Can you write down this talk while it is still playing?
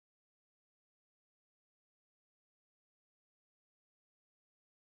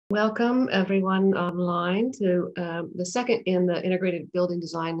Welcome everyone online to the second in the Integrated Building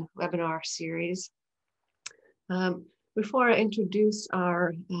Design webinar series. Before I introduce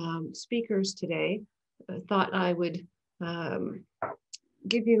our speakers today, I thought I would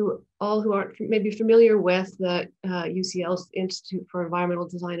give you all who aren't maybe familiar with the UCL's Institute for Environmental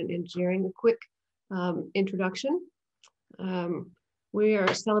Design and Engineering a quick introduction. We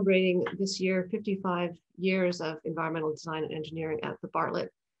are celebrating this year 55 years of environmental design and engineering at the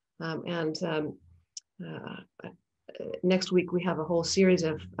Bartlett. Next week, we have a whole series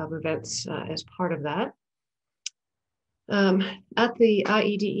of events as part of that. At the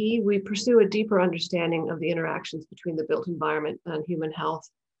IEDE, we pursue a deeper understanding of the interactions between the built environment and human health,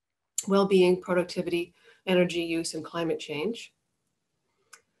 well-being, productivity, energy use, and climate change.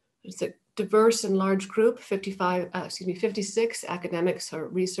 It's a diverse and large group, 56 academics or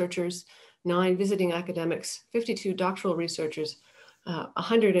researchers, 9 visiting academics, 52 doctoral researchers,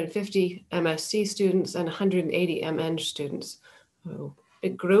 150 MSc students and 180 MN students. So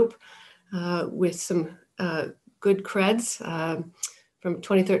big group with some good creds from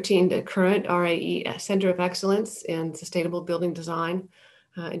 2013 to current RAE Center of Excellence in Sustainable Building Design.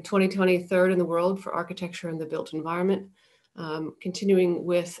 In 2020, third in the world for architecture and the built environment. Continuing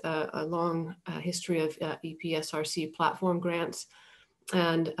with a long history of EPSRC platform grants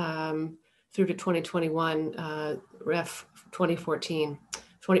and through to 2021, Ref 2014.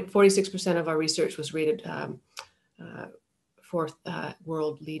 46% of our research was rated fourth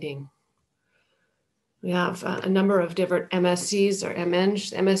world leading. We have a number of different MSCs or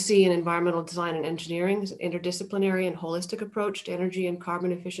MNs. MSc in Environmental Design and Engineering is an interdisciplinary and holistic approach to energy and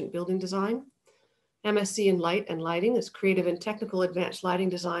carbon efficient building design. MSc in Light and Lighting is creative and technical advanced lighting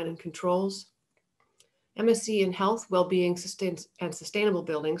design and controls. MSc in Health, Wellbeing, and Sustainable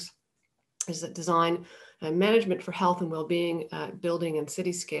Buildings is that design and management for health and well-being building and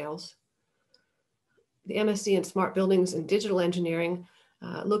city scales. The MSc in Smart Buildings and Digital Engineering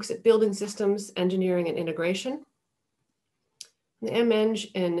looks at building systems, engineering, and integration. The MEng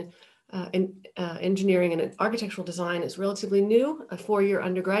in Engineering and Architectural Design is relatively new, a 4-year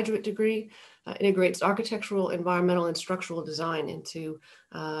undergraduate degree, integrates architectural, environmental, and structural design into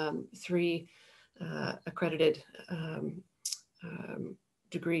 3 accredited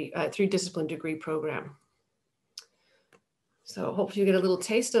 3-discipline degree program. So hopefully you get a little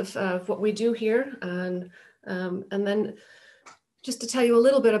taste of what we do here. And then just to tell you a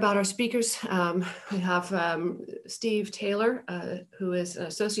little bit about our speakers, we have Steve Taylor, who is an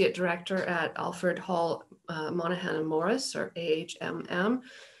Associate Director at Alfred Hall Monahan and Morris, or AHMM.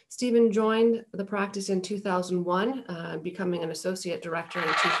 Stephen joined the practice in 2001, becoming an Associate Director in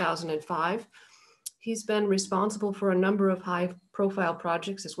 2005. He's been responsible for a number of high-profile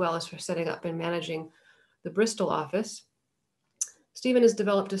projects, as well as for setting up and managing the Bristol office. Stephen has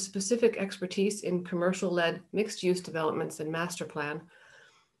developed a specific expertise in commercial-led mixed-use developments and master plan,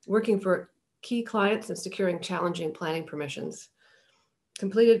 working for key clients and securing challenging planning permissions.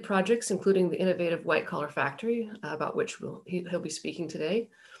 Completed projects, including the innovative white-collar factory, about which he'll be speaking today,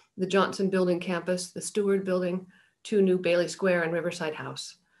 the Johnson Building campus, the Stewart Building, 2 new Bailey Square and Riverside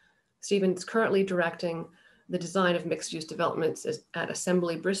House. Stephen's currently directing the design of mixed-use developments at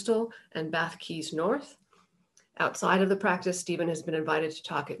Assembly Bristol and Bath Keys North. Outside of the practice, Stephen has been invited to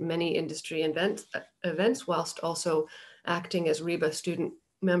talk at many industry events whilst also acting as REBA student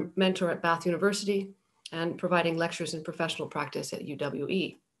mentor at Bath University and providing lectures in professional practice at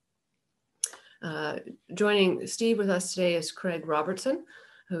UWE. Joining Steve with us today is Craig Robertson,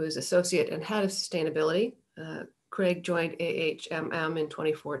 who is Associate and Head of Sustainability. Craig joined AHMM in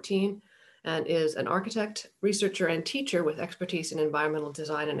 2014 and is an architect, researcher, and teacher with expertise in environmental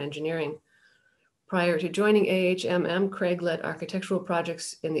design and engineering. Prior to joining AHMM, Craig led architectural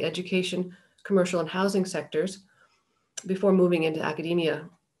projects in the education, commercial, and housing sectors before moving into academia.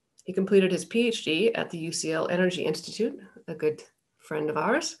 He completed his PhD at the UCL Energy Institute, a good friend of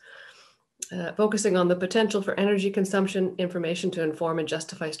ours, focusing on the potential for energy consumption information to inform and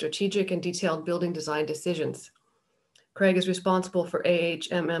justify strategic and detailed building design decisions. Craig is responsible for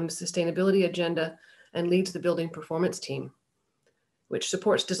AHMM's sustainability agenda and leads the building performance team, which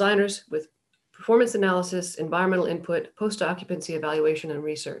supports designers with performance analysis, environmental input, post-occupancy evaluation, and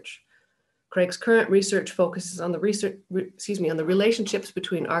research. Craig's current research focuses on the relationships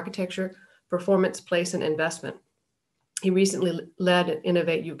between architecture, performance, place, and investment. He recently led an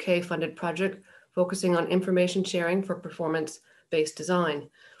Innovate UK funded project focusing on information sharing for performance-based design.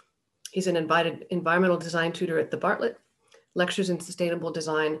 He's an invited environmental design tutor at the Bartlett, lectures in sustainable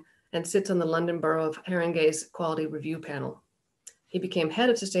design, and sits on the London Borough of Haringey's Quality Review Panel. He became head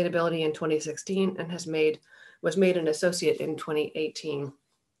of sustainability in 2016 and was made an associate in 2018.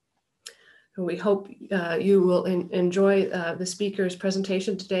 We hope you will enjoy the speaker's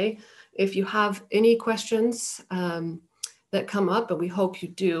presentation today. If you have any questions that come up, and we hope you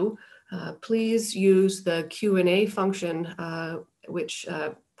do, please use the Q&A function, which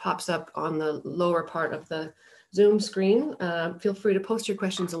pops up on the lower part of the Zoom screen. Feel free to post your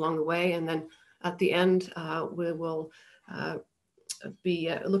questions along the way, and then at the end, we will be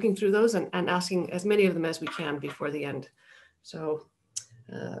looking through those and asking as many of them as we can before the end. So,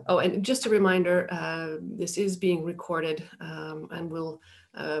 oh, and just a reminder, this is being recorded and will,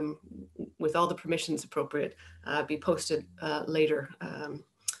 with all the permissions appropriate, be posted later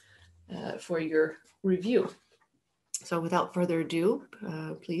for your review. So without further ado,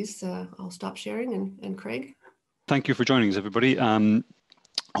 please, I'll stop sharing, and Craig. Thank you for joining us, everybody.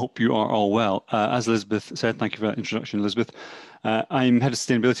 Hope you are all well. As Elizabeth said, thank you for that introduction, Elizabeth. I'm Head of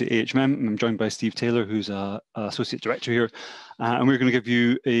Sustainability at AHMM. I'm joined by Steve Taylor, who's an Associate Director here. And we're going to give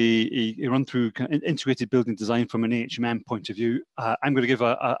you a run-through kind of integrated building design from an AHMM point of view. I'm going to give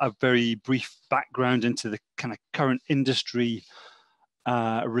a very brief background into the kind of current industry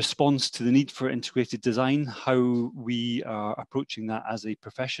response to the need for integrated design, how we are approaching that as a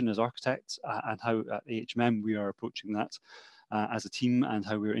profession, as architects, and how at AHMM we are approaching that as a team, and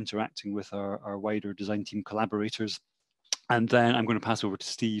how we're interacting with our wider design team collaborators. And then I'm going to pass over to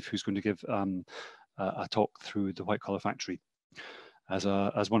Steve, who's going to give a talk through the White Collar Factory as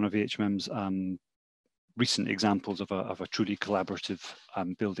one of AHMM's recent examples of a truly collaborative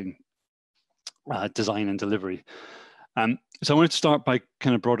building design and delivery. So I wanted to start by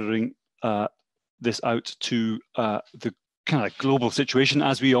kind of broadening this out to the kind of global situation,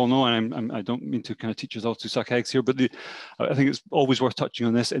 as we all know, and I don't mean to kind of teach us all to suck eggs here, but I think it's always worth touching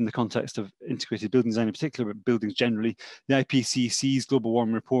on this in the context of integrated building design in particular, but buildings generally. The IPCC's Global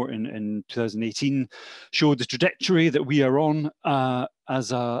Warming Report in 2018 showed the trajectory that we are on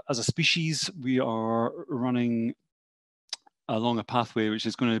as a species. We are running along a pathway which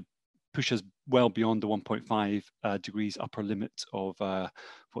is going to push us well beyond the 1.5 degrees upper limit of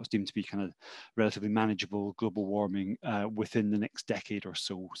what's deemed to be kind of relatively manageable global warming within the next decade or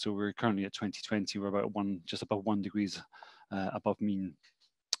so. So we're currently at 2020, we're about just above 1 degrees above mean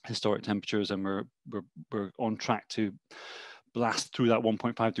historic temperatures, and we're on track to blast through that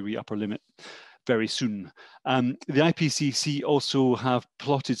 1.5 degree upper limit very soon. The IPCC also have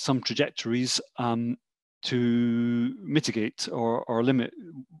plotted some trajectories to mitigate or limit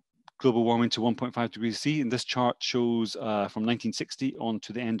global warming to 1.5 degrees C, and this chart shows from 1960 on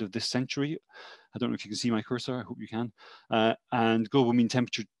to the end of this century. I don't know if you can see my cursor, I hope you can. And global mean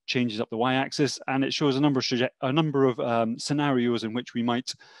temperature changes up the y-axis, and it shows a number of scenarios in which we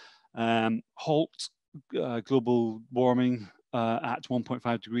might halt global warming at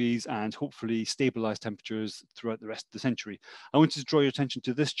 1.5 degrees and hopefully stabilize temperatures throughout the rest of the century. I wanted to draw your attention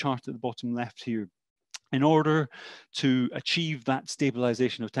to this chart at the bottom left here. In order to achieve that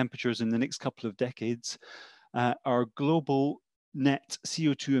stabilization of temperatures in the next couple of decades, our global net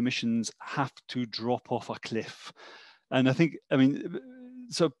CO2 emissions have to drop off a cliff. And I mean,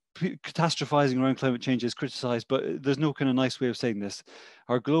 so catastrophizing around climate change is criticized, but there's no kind of nice way of saying this.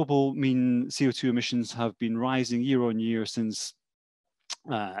 Our global mean CO2 emissions have been rising year on year since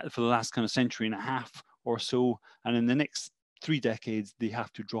for the last kind of century and a half or so. And in the next 3 decades, they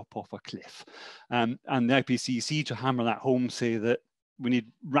have to drop off a cliff. And the IPCC, to hammer that home, say that we need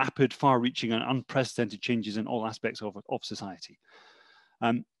rapid, far-reaching and unprecedented changes in all aspects of society.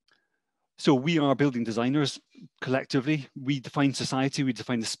 So we are building designers collectively. We define society, we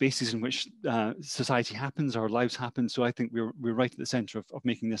define the spaces in which society happens, our lives happen. So I think we're right at the center of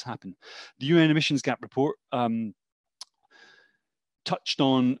making this happen. The UN Emissions Gap Report touched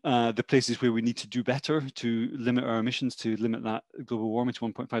on the places where we need to do better to limit our emissions, to limit that global warming to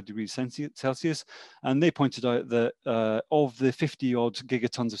 1.5 degrees Celsius. And they pointed out that of the 50 odd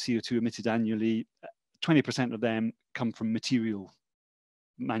gigatons of CO2 emitted annually, 20% of them come from material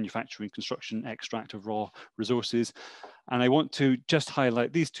manufacturing, construction, extract of raw resources. And I want to just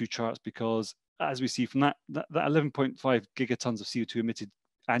highlight these two charts because as we see from that 11.5 gigatons of CO2 emitted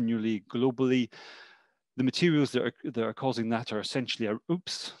annually globally, the materials that are causing that are essentially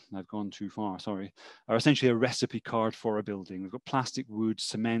oops, I've gone too far, sorry, are essentially a recipe card for a building. We've got plastic, wood,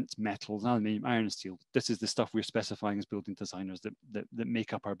 cement, metals, aluminium, iron and steel. This is the stuff we're specifying as building designers that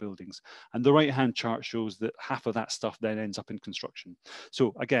make up our buildings. And the right-hand chart shows that half of that stuff then ends up in construction.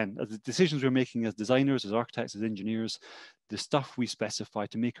 So again, the decisions we're making as designers, as architects, as engineers, the stuff we specify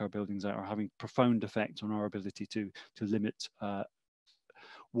to make our buildings are having profound effect on our ability to limit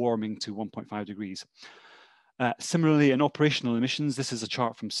warming to 1.5 degrees. Similarly, in operational emissions, this is a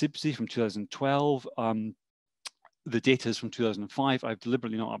chart from SIBSI from 2012. the data is from 2005. I've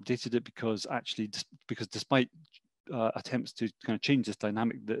deliberately not updated it because despite attempts to kind of change this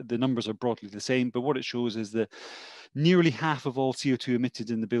dynamic, the numbers are broadly the same. But what it shows is that nearly half of all CO2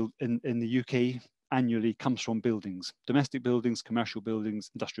 emitted in the UK annually comes from buildings, domestic buildings, commercial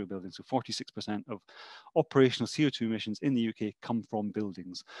buildings, industrial buildings. So 46% of operational CO2 emissions in the UK come from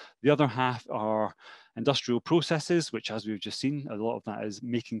buildings. The other half are industrial processes, which, as we've just seen, a lot of that is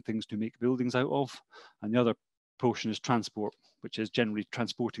making things to make buildings out of. And the other portion is transport, which is generally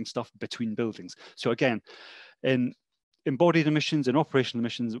transporting stuff between buildings. So again, in embodied emissions and operational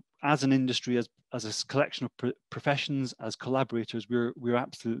emissions, as an industry, as a collection of professions, as collaborators, we're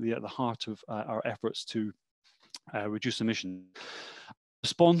absolutely at the heart of our efforts to reduce emissions.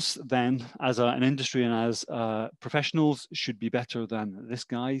 Response then, as an industry and as professionals, should be better than this,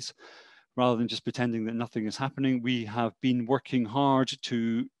 guys. Rather than just pretending that nothing is happening, we have been working hard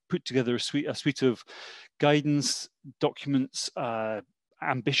to put together a suite of guidance, documents,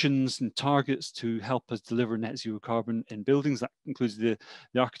 ambitions and targets to help us deliver net zero carbon in buildings. That includes the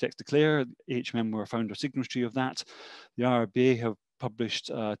Architects Declare. AHMM were a founder signatory of that. The RBA have published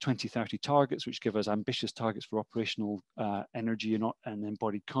 2030 targets, which give us ambitious targets for operational energy and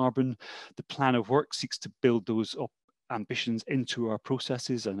embodied carbon. The plan of work seeks to build those ambitions into our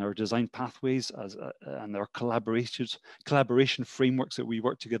processes and our design pathways and our collaboration frameworks that we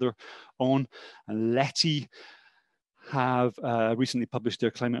work together on. And LETI have recently published their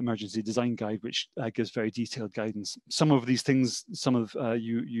Climate Emergency Design Guide, which gives very detailed guidance. Some of these things, some of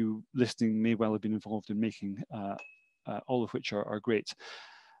you listening may well have been involved in making, all of which are great.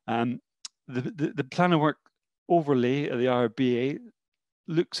 The plan of work overlay of the RBA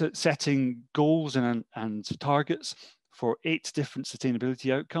looks at setting goals and targets for 8 different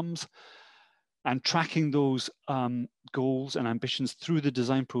sustainability outcomes and tracking those goals and ambitions through the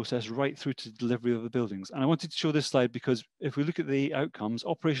design process right through to the delivery of the buildings. And I wanted to show this slide because if we look at the outcomes,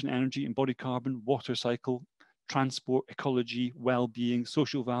 operation, energy, embodied carbon, water cycle, transport, ecology, well-being,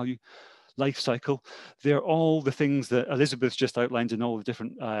 social value, life cycle, they're all the things that Elizabeth just outlined in all the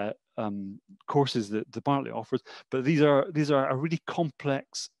different courses that the Bartlett offers. But these are a really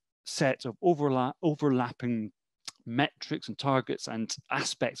complex set of overlapping metrics and targets and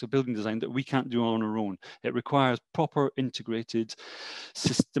aspects of building design that we can't do on our own. It requires proper, integrated,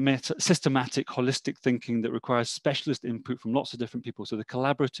 systematic, holistic thinking that requires specialist input from lots of different people. So the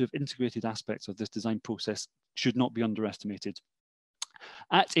collaborative, integrated aspects of this design process should not be underestimated.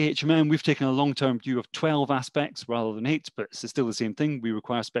 At AHMM, we've taken a long-term view of 12 aspects rather than 8, but it's still the same thing. We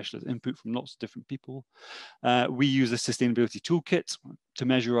require specialist input from lots of different people. We use the sustainability toolkit to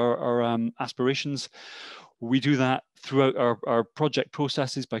measure our aspirations. We do that throughout our project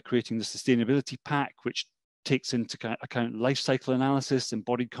processes by creating the sustainability pack, which takes into account life cycle analysis,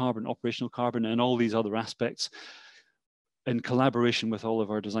 embodied carbon, operational carbon, and all these other aspects in collaboration with all of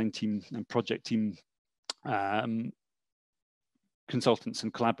our design team and project team consultants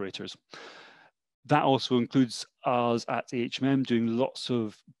and collaborators. That also includes us at AHMM doing lots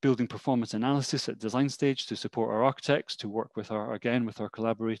of building performance analysis at design stage to support our architects, to work with our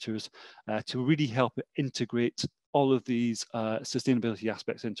collaborators, to really help integrate all of these sustainability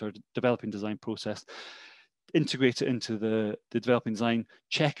aspects into our developing design process, integrate it into the developing design,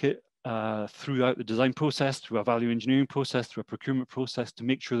 check it throughout the design process, through our value engineering process, through a procurement process, to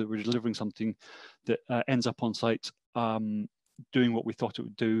make sure that we're delivering something that ends up on site doing what we thought it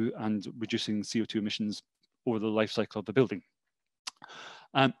would do and reducing CO2 emissions over the life cycle of the building.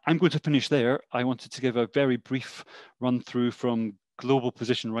 I'm going to finish there. I wanted to give a very brief run through from global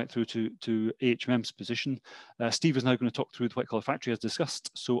position right through to AHMM's position. Steve is now going to talk through the white collar factory as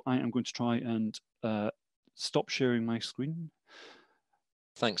discussed. So I am going to try and stop sharing my screen.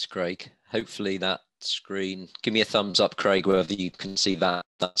 Thanks, Craig. Hopefully that screen, give me a thumbs up, Craig, wherever you can see that.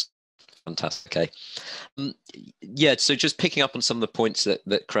 That's fantastic. Okay. Yeah, so just picking up on some of the points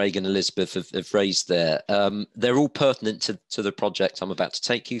that Craig and Elizabeth have raised there. They're all pertinent to the project I'm about to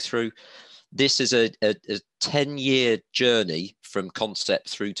take you through. This is a 10-year journey from concept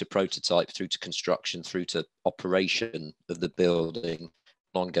through to prototype, through to construction, through to operation of the building,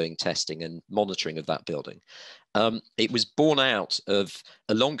 ongoing testing and monitoring of that building. It was born out of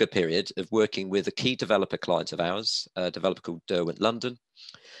a longer period of working with a key developer client of ours, a developer called Derwent London,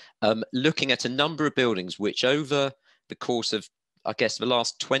 looking at a number of buildings which over the course of, I guess, the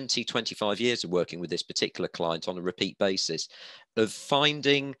last 20, 25 years of working with this particular client on a repeat basis, of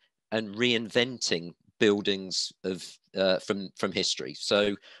finding and reinventing buildings of from history.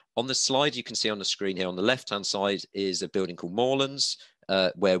 So on the slide you can see on the screen here on the left-hand side is a building called Moorlands,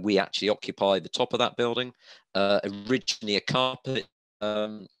 where we actually occupy the top of that building. Originally a carpet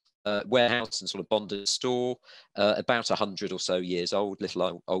warehouse and sort of bonded store, about 100 or so years old,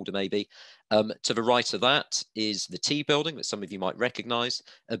 little older maybe. To the right of that is the tea building that some of you might recognise,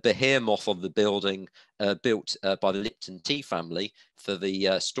 a behemoth of the building built by the Lipton tea family for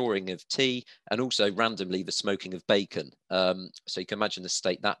the storing of tea and also randomly the smoking of bacon. So you can imagine the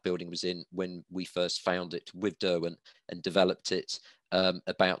state that building was in when we first found it with Derwent and developed it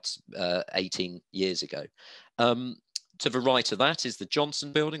about 18 years ago. To the right of that is the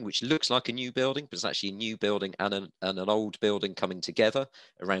Johnson building, which looks like a new building, but it's actually a new building and an old building coming together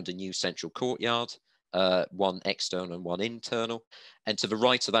around a new central courtyard, one external and one internal. And to the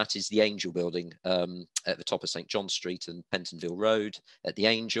right of that is the Angel building at the top of St. John Street and Pentonville Road at the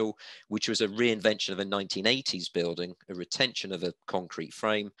Angel, which was a reinvention of a 1980s building, a retention of a concrete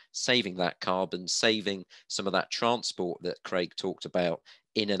frame, saving that carbon, saving some of that transport that Craig talked about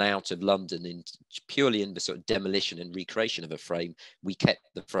in and out of London, purely in the sort of demolition and recreation of a frame. We kept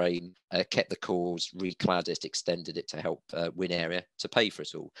the frame, kept the cores, reclad it, extended it to help win area to pay for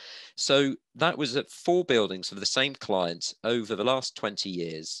it all. So that was at 4 buildings for the same client over the last 20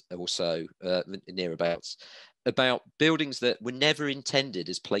 years or so, nearabouts, about buildings that were never intended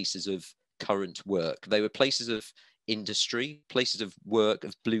as places of current work. They were places of industry, places of work,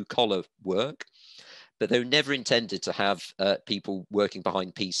 of blue collar work, but they were never intended to have people working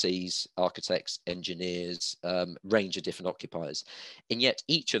behind PCs, architects, engineers, range of different occupiers. And yet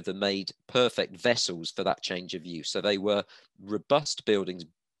each of them made perfect vessels for that change of use. So they were robust buildings,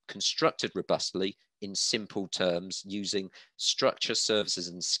 constructed robustly in simple terms, using structure, services,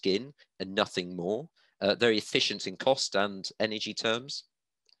 and skin, and nothing more. Very efficient in cost and energy terms,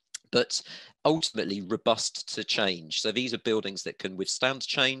 but ultimately robust to change. So these are buildings that can withstand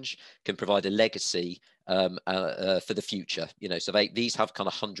change, can provide a legacy for the future. You know, so these have kind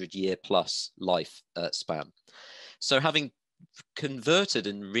of 100-year plus life span. So having converted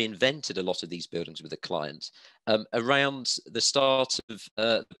and reinvented a lot of these buildings with a client, around the start of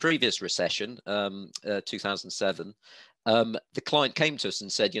the previous recession, 2007, the client came to us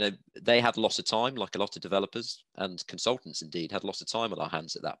and said, you know, they had lots of time, like a lot of developers and consultants indeed had lots of time on our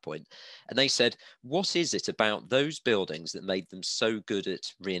hands at that point. And they said, what is it about those buildings that made them so good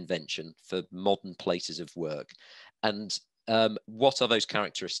at reinvention for modern places of work? And what are those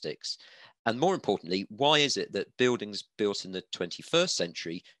characteristics? And more importantly, why is it that buildings built in the 21st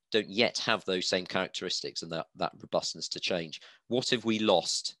century don't yet have those same characteristics and that robustness to change? What have we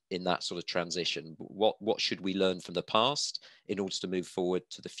lost in that sort of transition? What should we learn from the past in order to move forward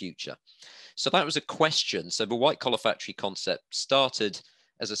to the future? So that was a question. So the white collar factory concept started,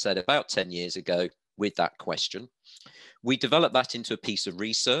 as I said, about 10 years ago with that question. We developed that into a piece of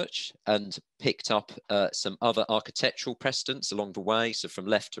research and picked up some other architectural precedents along the way. So from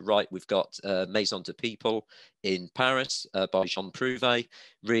left to right, we've got Maison de People in Paris by Jean Prouvé,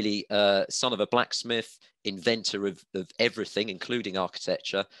 really son of a blacksmith, inventor of everything, including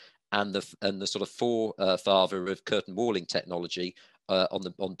architecture, and the sort of forefather of curtain walling technology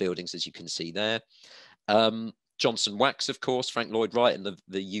on buildings, as you can see there. Johnson Wax, of course, Frank Lloyd Wright, and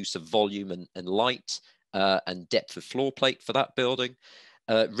the use of volume and light and depth of floor plate for that building.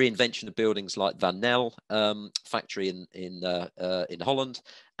 Reinvention of buildings like Van Nel factory in Holland.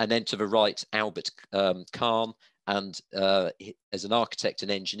 And then to the right, Albert Kahn, and as an architect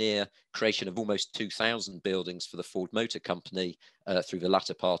and engineer, creation of almost 2,000 buildings for the Ford Motor Company through the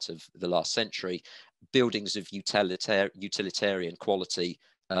latter part of the last century, buildings of utilitarian quality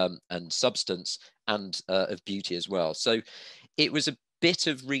and substance, and of beauty as well. So it was a bit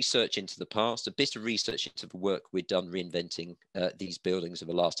of research into the past, a bit of research into the work we'd done reinventing these buildings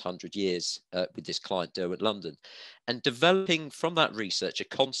over the last 100 years with this client, Derwent London, and developing from that research a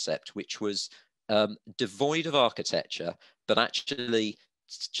concept which was devoid of architecture, but actually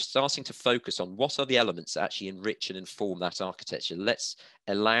starting to focus on what are the elements that actually enrich and inform that architecture. Let's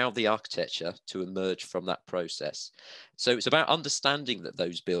allow the architecture to emerge from that process. So it's about understanding that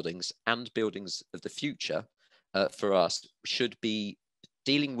those buildings and buildings of the future for us should be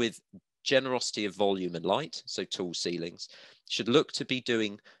dealing with generosity of volume and light, so tall ceilings, should look to be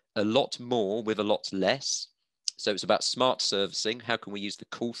doing a lot more with a lot less. So it's about smart servicing. How can we use the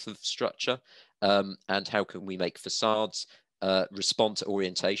coolth of structure, and how can we make facades respond to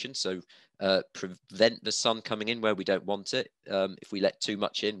orientation? So prevent the sun coming in where we don't want it. If we let too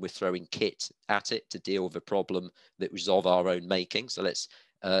much in, we're throwing kit at it to deal with a problem that was of our own making. So let's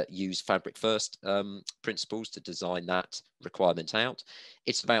use fabric first principles to design that requirement out.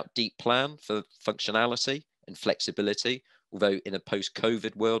 It's about deep plan for functionality and flexibility. although in a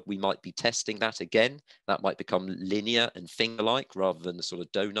post-COVID world, we might be testing that again. That might become linear and finger-like rather than the sort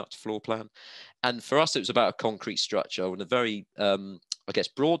of donut floor plan. And for us, it was about a concrete structure in a very, I guess,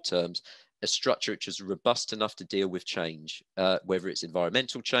 broad terms, a structure which is robust enough to deal with change, whether it's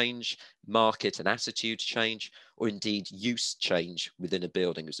environmental change, market and attitude change, or indeed use change within a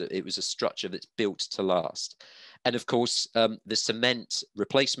building. It was a structure that's built to last. And of course, the cement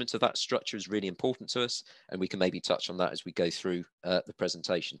replacement of that structure is really important to us, and we can maybe touch on that as we go through the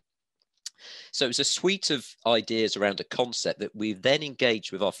presentation. So it was a suite of ideas around a concept that we then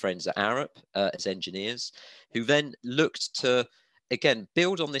engaged with our friends at Arup as engineers, who then looked to, again,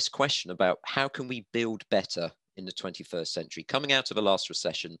 build on this question about how can we build better in the 21st century, coming out of the last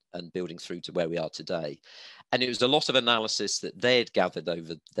recession and building through to where we are today. And it was a lot of analysis that they had gathered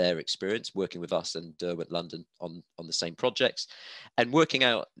over their experience working with us and Derwent London on the same projects, and working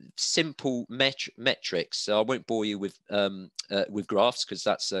out simple metrics. So I won't bore you with graphs because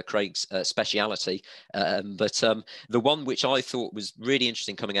that's Craig's speciality. But the one which I thought was really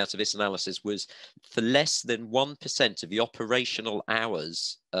interesting coming out of this analysis was for less than 1% of the operational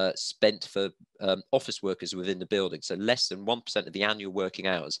hours spent for office workers within the building, so less than 1% of the annual working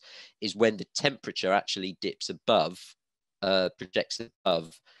hours, is when the temperature actually dips above, projects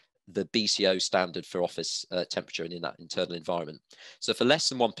above the BCO standard for office temperature and in that internal environment. So for less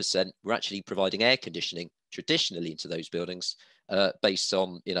than 1%, we're actually providing air conditioning traditionally into those buildings based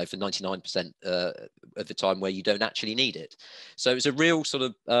on, you know, for 99% of the time where you don't actually need it. So it's a real sort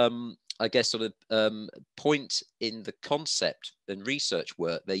of, I guess, sort of point in the concept and research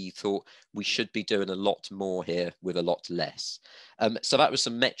work that you thought we should be doing a lot more here with a lot less. So that was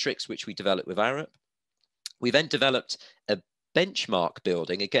some metrics which we developed with Arup. We then developed a benchmark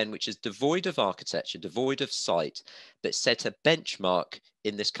building, again, which is devoid of architecture, devoid of site, but set a benchmark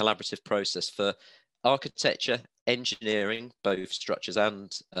in this collaborative process for architecture, engineering, both structures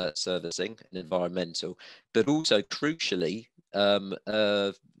and servicing and environmental, but also crucially,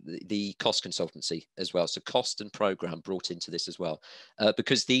 the cost consultancy as well. So cost and program brought into this as well,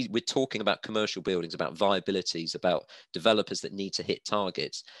 because we're talking about commercial buildings, about viabilities, about developers that need to hit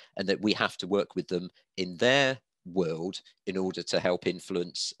targets, and that we have to work with them in their world in order to help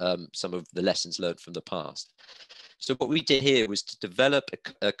influence some of the lessons learned from the past. So what we did here was to develop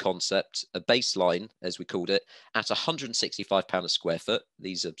a concept, a baseline, as we called it, at £165 a square foot.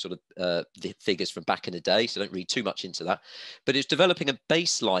 These are sort of the figures from back in the day, so don't read too much into that. But it's developing a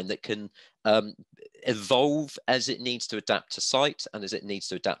baseline that can evolve as it needs to adapt to site and as it needs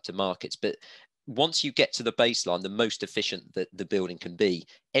to adapt to markets. But once you get to the baseline, the most efficient that the building can be,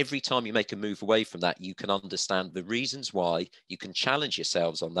 every time you make a move away from that, you can understand the reasons why, you can challenge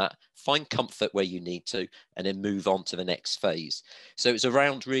yourselves on that, find comfort where you need to, and then move on to the next phase. So it's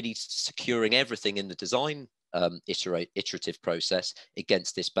around really securing everything in the design iterative process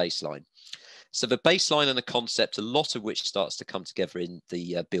against this baseline. So the baseline and the concept, a lot of which starts to come together in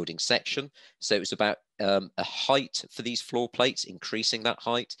the building section. So it was about a height for these floor plates, increasing that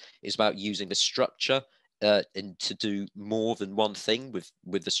height. It's about using the structure and to do more than one thing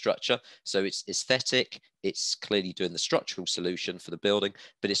with the structure. So it's aesthetic, it's clearly doing the structural solution for the building,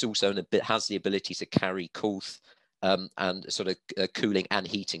 but it's also has the ability to carry coolth and sort of cooling and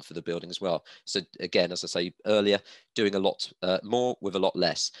heating for the building as well. So again, as I say earlier, doing a lot more with a lot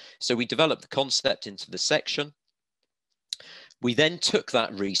less. So we developed the concept into the section. We then took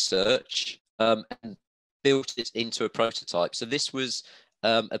that research and built it into a prototype. So this was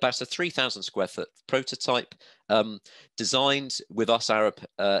about a 3,000 square foot prototype designed with us, Arup,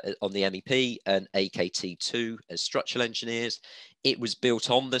 on the MEP and AKT2 as structural engineers. It was built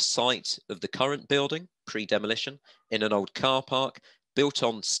on the site of the current building, pre-demolition, in an old car park, built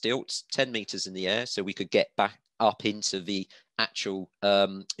on stilts, 10 meters in the air, so we could get back up into the actual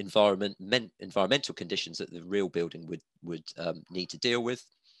environmental conditions that the real building would need to deal with.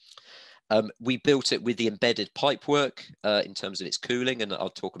 We built it with the embedded pipework in terms of its cooling, and I'll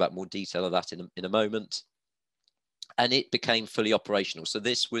talk about more detail of that in a moment. And it became fully operational. So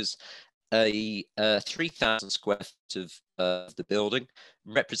this was a 3,000 square foot of the building,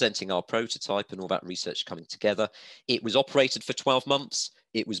 representing our prototype and all that research coming together. It was operated for 12 months.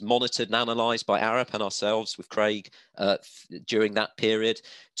 It was monitored and analysed by Arup and ourselves with Craig during that period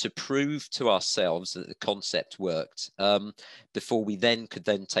to prove to ourselves that the concept worked before we could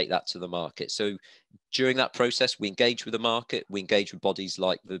take that to the market. So during that process, we engaged with the market. We engaged with bodies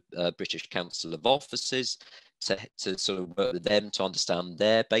like the British Council of Offices to sort of work with them to understand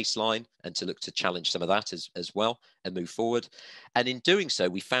their baseline and to look to challenge some of that as well and move forward. And in doing so,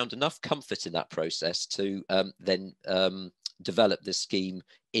 we found enough comfort in that process to then develop the scheme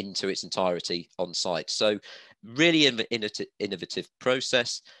into its entirety on site. So really innovative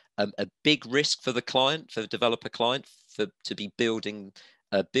process, a big risk for the client, for the developer client, to be building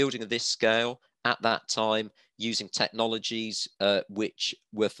a building of this scale at that time, using technologies which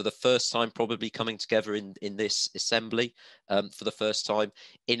were for the first time probably coming together in this assembly for the first time,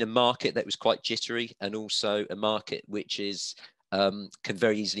 in a market that was quite jittery, and also a market which is can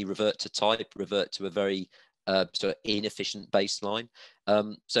very easily revert to type, revert to a very sort of inefficient baseline.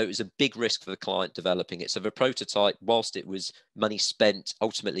 So it was a big risk for the client developing it. So the prototype, whilst it was money spent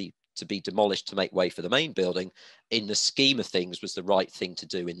ultimately to be demolished to make way for the main building, in the scheme of things was the right thing to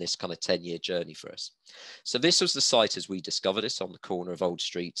do in this kind of 10-year journey for us. So this was the site as we discovered it, on the corner of Old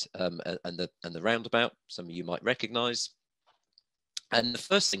Street and the Roundabout. Some of you might recognize. And the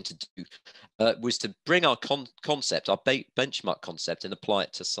first thing to do was to bring our concept, our benchmark concept, and apply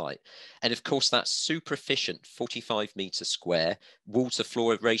it to site. And of course, that's super efficient, 45 meter square. Wall to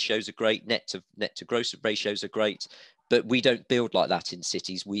floor ratios are great. Net to gross ratios are great. But we don't build like that in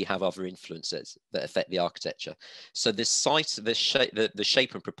cities. We have other influences that affect the architecture. So the site, the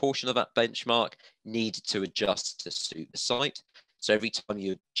shape and proportion of that benchmark needed to adjust to suit the site. So every time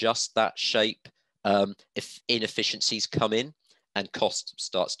you adjust that shape, if inefficiencies come in and cost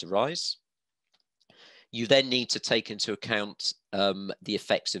starts to rise, you then need to take into account the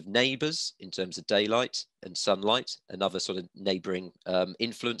effects of neighbours in terms of daylight and sunlight and other sort of neighbouring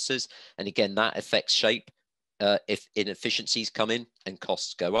influences. And again, that affects shape. If inefficiencies come in and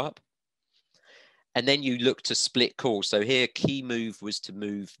costs go up. And then you look to split core. So here, key move was to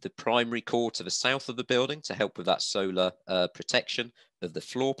move the primary core to the south of the building to help with that solar protection of the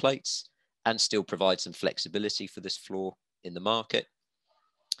floor plates, and still provide some flexibility for this floor in the market.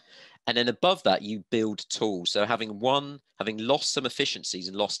 And then above that, you build tools. So having lost some efficiencies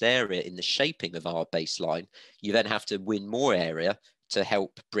and lost area in the shaping of our baseline, you then have to win more area to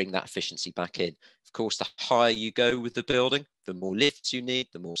help bring that efficiency back in. Of course, the higher you go with the building, the more lifts you need,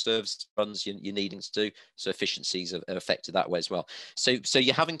 the more service runs you're needing to do. So efficiencies are affected that way as well. So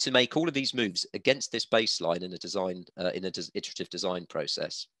you're having to make all of these moves against this baseline in a design, in an iterative design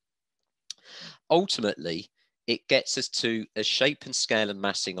process. Ultimately, it gets us to a shape and scale and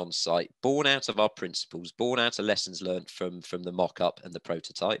massing on site, born out of our principles, born out of lessons learned from the mock-up and the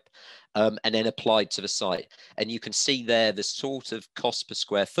prototype, and then applied to the site. And you can see there the sort of cost per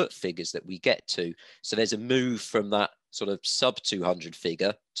square foot figures that we get to. So there's a move from that sort of sub 200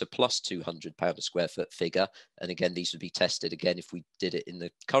 figure to plus £200 a square foot figure. And again, these would be tested again if we did it in the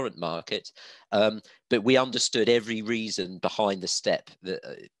current market. But we understood every reason behind the step,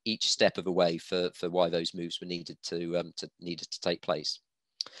 each step of the way for why those moves were needed to take place.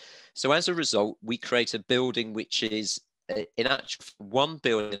 So as a result, we create a building which is in actual one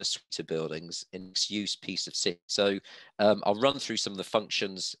building, a suite of buildings, in mixed-use piece of city. So I'll run through some of the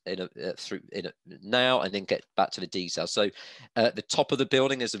functions now, and then get back to the details. So the top of the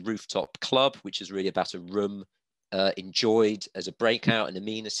building is a rooftop club, which is really about a room enjoyed as a breakout and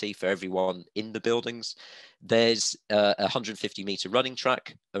amenity for everyone in the buildings. There's a 150 meter running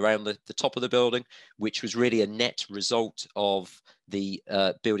track around the top of the building, which was really a net result of the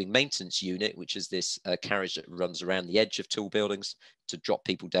building maintenance unit, which is this carriage that runs around the edge of tall buildings to drop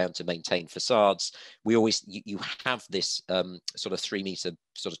people down to maintain facades. We always, you have this sort of 3 meter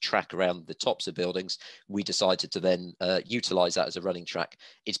sort of track around the tops of buildings. We decided to then utilize that as a running track.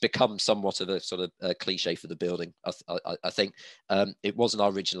 It's become somewhat of a sort of a cliche for the building. I think it wasn't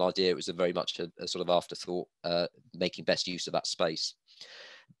our original idea. It was very much a sort of afterthought, making best use of that space.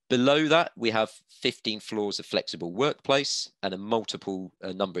 Below that, we have 15 floors of flexible workplace and a multiple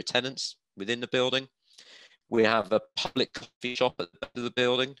number of tenants within the building. We have a public coffee shop at the back of the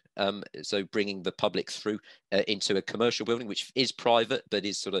building, so bringing the public through into a commercial building, which is private, but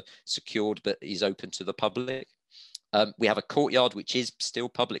is sort of secured, but is open to the public. We have a courtyard, which is still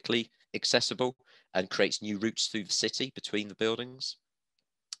publicly accessible and creates new routes through the city between the buildings.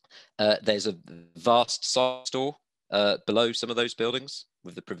 There's a vast side store below some of those buildings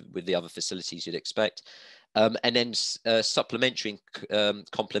with the other facilities you'd expect. And then supplementary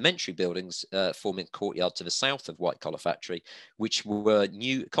and complementary buildings forming courtyard to the south of White Collar Factory, which were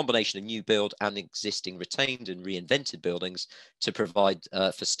combination of new build and existing retained and reinvented buildings to provide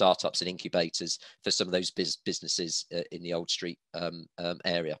for startups and incubators for some of those businesses in the Old Street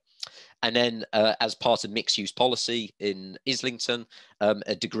area. And then as part of mixed use policy in Islington,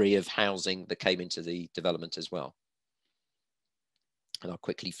 a degree of housing that came into the development as well. And I'll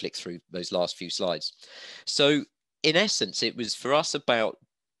quickly flick through those last few slides. So in essence, it was for us about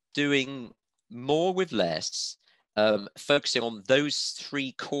doing more with less, focusing on those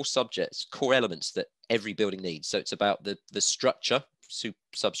 3 core subjects, core elements that every building needs. So it's about the structure,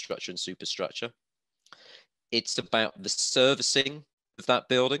 substructure and superstructure. It's about the servicing of that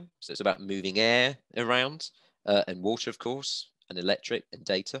building. So it's about moving air around and water, of course, and electric and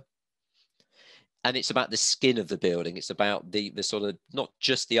data. And it's about the skin of the building. It's about the sort of, not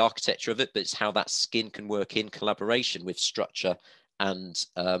just the architecture of it, but it's how that skin can work in collaboration with structure and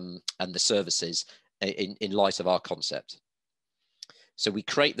the services in light of our concept. So we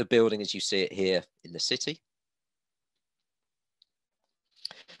create the building as you see it here in the city.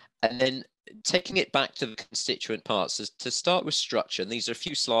 And then taking it back to the constituent parts, to start with structure, and these are a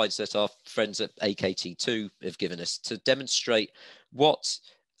few slides that our friends at AKT2 have given us to demonstrate what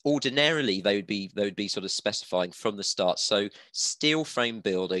ordinarily they would be sort of specifying from the start. So steel frame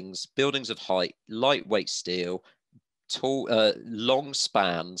buildings, buildings of height, lightweight steel, tall, long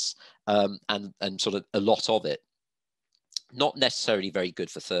spans, and sort of a lot of it. Not necessarily very good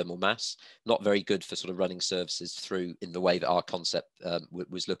for thermal mass, not very good for sort of running services through in the way that our concept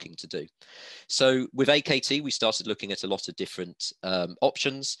was looking to do. So with AKT, we started looking at a lot of different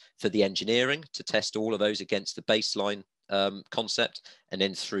options for the engineering to test all of those against the baseline concept, and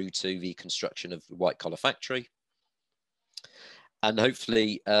then through to the construction of the white collar factory. And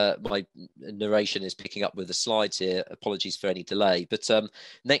hopefully my narration is picking up with the slides here. Apologies for any delay. But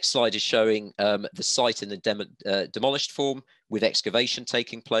next slide is showing the site in the demolished form with excavation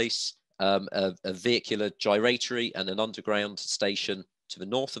taking place, a vehicular gyratory and an underground station to the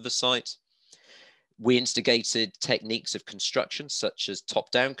north of the site. We instigated techniques of construction such as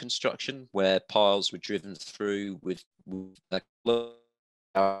top-down construction, where piles were driven through with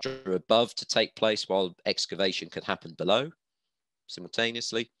above to take place while excavation could happen below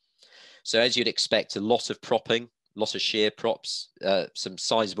simultaneously. So as you'd expect, a lot of propping, a lot of shear props, some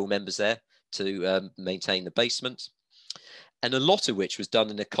sizable members there to maintain the basement, and a lot of which was done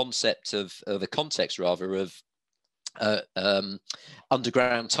in a concept of a context rather of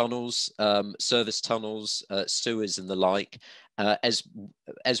underground tunnels, service tunnels, sewers and the like, as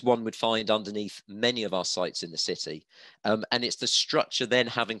one would find underneath many of our sites in the city. And it's the structure then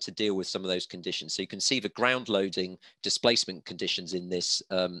having to deal with some of those conditions. So you can see the ground loading displacement conditions in this,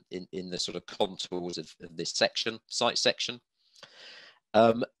 in the sort of contours of this section, site section.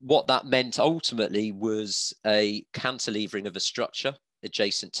 What that meant ultimately was a cantilevering of a structure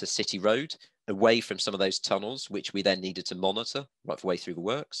adjacent to City Road, away from some of those tunnels, which we then needed to monitor right the way through the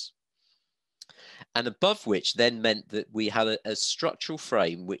works. And above which then meant that we had a structural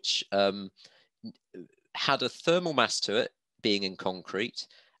frame which had a thermal mass to it, being in concrete,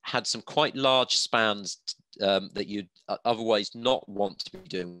 had some quite large spans that you'd otherwise not want to be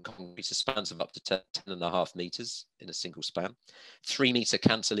doing concrete, so spans of up to 10.5 meters in a single span, 3-meter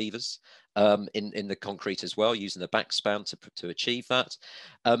cantilevers in the concrete as well, using the back span to achieve that.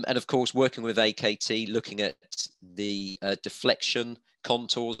 And of course, working with AKT, looking at the deflection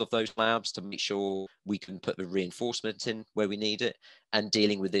contours of those slabs to make sure we can put the reinforcement in where we need it, and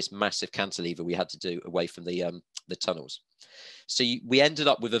dealing with this massive cantilever we had to do away from the tunnels. So we ended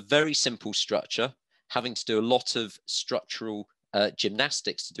up with a very simple structure, having to do a lot of structural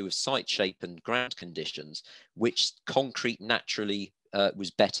gymnastics to do with site shape and ground conditions, which concrete naturally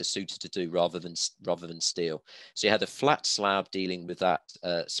was better suited to do rather than steel. So you had a flat slab dealing with that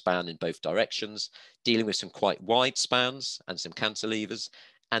span in both directions, dealing with some quite wide spans and some cantilevers,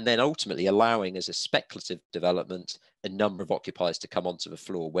 and then ultimately allowing, as a speculative development, a number of occupiers to come onto the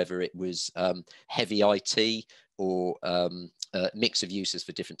floor, whether it was heavy IT or mix of uses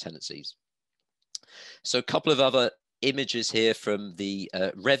for different tenancies. So a couple of other images here from the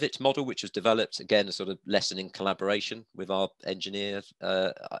Revit model, which was developed, again, a sort of lesson in collaboration with our engineer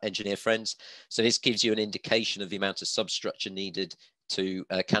friends. So this gives you an indication of the amount of substructure needed to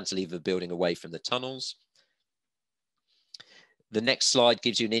cantilever the building away from the tunnels. The next slide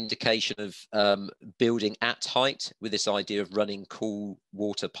gives you an indication of building at height with this idea of running cool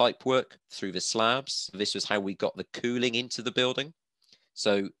water pipework through the slabs. This was how we got the cooling into the building.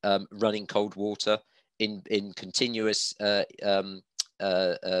 So running cold water in continuous plastic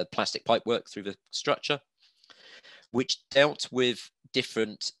pipework through the structure, which dealt with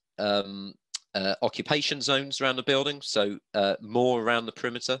different occupation zones around the building. So more around the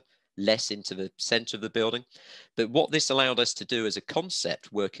perimeter, less into the center of the building. But what this allowed us to do as a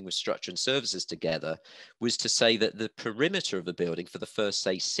concept, working with structure and services together, was to say that the perimeter of the building, for the first,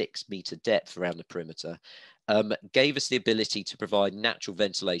 say, 6-meter depth around the perimeter, gave us the ability to provide natural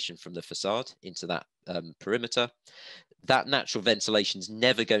ventilation from the facade into that perimeter. that natural ventilation is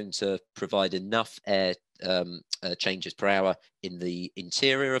never going to provide enough air changes per hour in the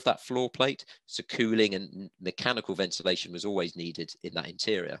interior of that floor plate. So cooling and mechanical ventilation was always needed in that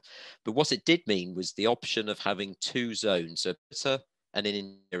interior. But what it did mean was the option of having two zones, so and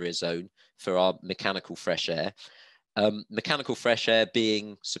an interior zone for our mechanical fresh air. Mechanical fresh air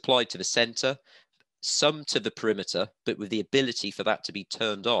being supplied to the centre, some to the perimeter, but with the ability for that to be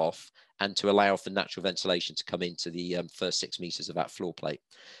turned off and to allow for natural ventilation to come into the first 6 meters of that floor plate.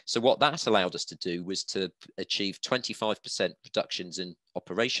 So what that allowed us to do was to achieve 25% reductions in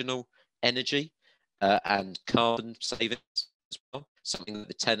operational energy and carbon savings as well, something that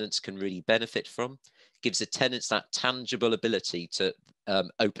the tenants can really benefit from. Gives the tenants that tangible ability to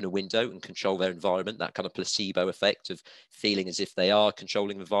open a window and control their environment, that kind of placebo effect of feeling as if they are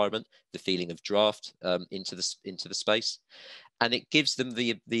controlling the environment, the feeling of draft into the space. And it gives them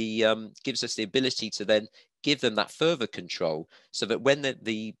gives us the ability to then give them that further control, so that when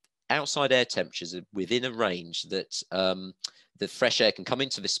the outside air temperatures are within a range that the fresh air can come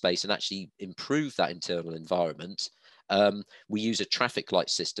into this space and actually improve that internal environment. We use a traffic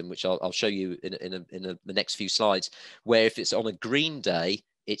light system, which I'll show you in the next few slides, where if it's on a green day,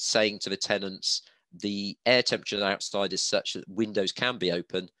 it's saying to the tenants, the air temperature outside is such that windows can be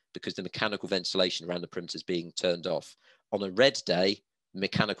open because the mechanical ventilation around the perimeter is being turned off. On a red day,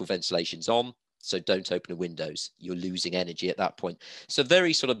 mechanical ventilation's on, so don't open the windows. You're losing energy at that point. So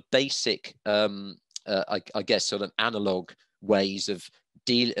very sort of basic, I guess, sort of analog ways of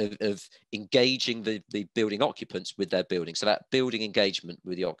engaging the building occupants with their building. So that building engagement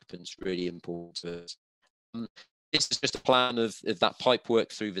with the occupants really important. This is just a plan of that pipe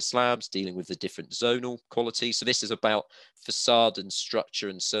work through the slabs, dealing with the different zonal qualities. So this is about facade and structure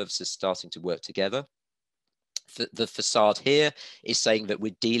and services starting to work together. The facade here is saying that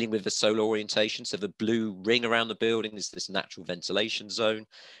we're dealing with the solar orientation. So the blue ring around the building is this natural ventilation zone.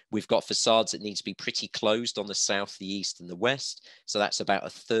 We've got facades that need to be pretty closed on the south, the east, and the west. So that's about a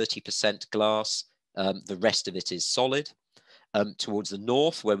 30% glass. The rest of it is solid. Towards the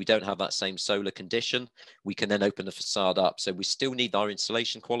north, where we don't have that same solar condition, we can then open the facade up. So we still need our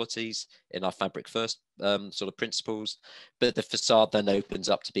insulation qualities in our fabric first sort of principles, but the facade then opens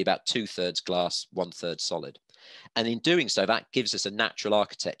up to be about 2/3 glass, 1/3 solid. And in doing so, that gives us a natural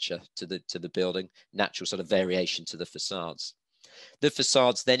architecture to the building, natural sort of variation to the facades. The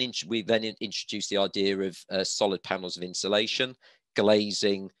facades then, we then introduce the idea of solid panels of insulation,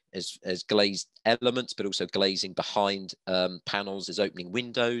 glazing as glazed elements, but also glazing behind panels as opening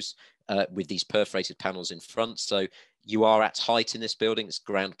windows with these perforated panels in front. So you are at height in this building. It's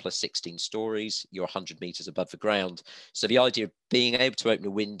ground plus 16 stories. You're 100 meters above the ground. So the idea of being able to open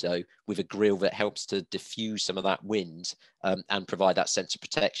a window with a grille that helps to diffuse some of that wind and provide that sense of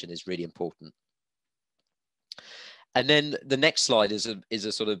protection is really important. And then the next slide is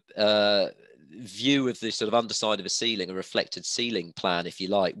a sort of view of the sort of underside of a ceiling, a reflected ceiling plan, if you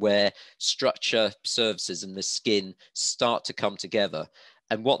like, where structure, services, and the skin start to come together.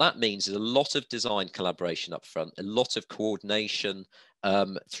 And what that means is a lot of design collaboration up front, a lot of coordination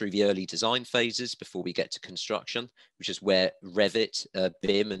through the early design phases before we get to construction, which is where Revit,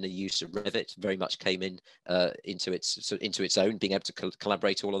 BIM, and the use of Revit very much came in into its own, being able to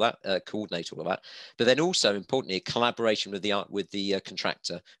collaborate all of that, coordinate all of that. But then also importantly, a collaboration with the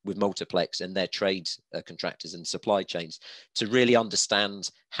contractor, with Multiplex and their trade contractors and supply chains, to really understand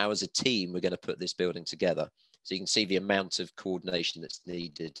how as a team we're going to put this building together. So you can see the amount of coordination that's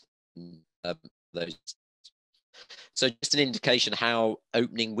needed in those. So just an indication how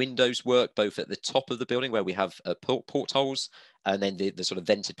opening windows work, both at the top of the building where we have portholes, and then the sort of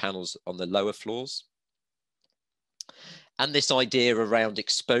vented panels on the lower floors. And this idea around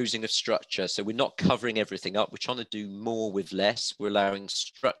exposing of structure. So we're not covering everything up. We're trying to do more with less. We're allowing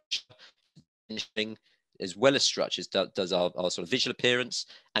structure, finishing, as well as structures, does our sort of visual appearance,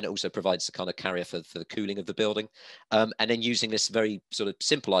 and it also provides the kind of carrier for the cooling of the building. And then using this very sort of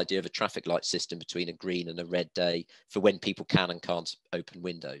simple idea of a traffic light system between a green and a red day for when people can and can't open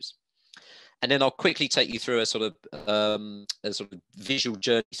windows. And then I'll quickly take you through a sort of visual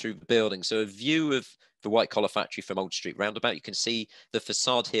journey through the building. So a view of the white collar factory from Old Street Roundabout. You can see the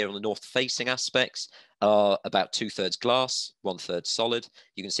facade here on the north facing aspects are about 2/3 glass, 1/3 solid.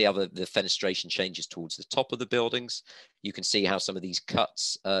 You can see how the fenestration changes towards the top of the buildings. You can see how some of these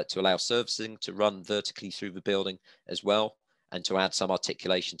cuts to allow servicing to run vertically through the building as well, and to add some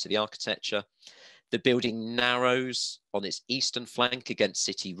articulation to the architecture. The building narrows on its eastern flank against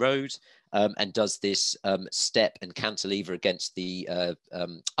City Road and does this step and cantilever against the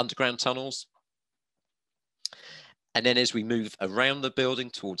underground tunnels. And then as we move around the building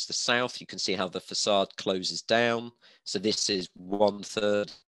towards the south, you can see how the facade closes down. So this is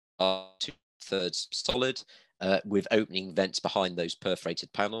 1/3, 2/3 solid, with opening vents behind those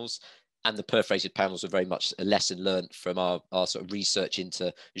perforated panels. And the perforated panels are very much a lesson learned from our sort of research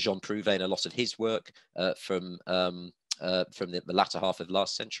into Jean Prouvé and a lot of his work from the latter half of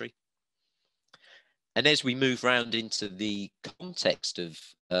last century. And as we move around into the context of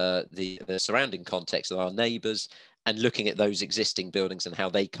the surrounding context of our neighbours, and looking at those existing buildings and how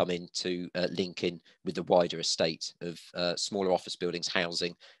they come in to link in with the wider estate of smaller office buildings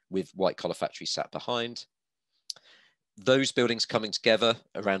housing with white collar factories sat behind. Those buildings coming together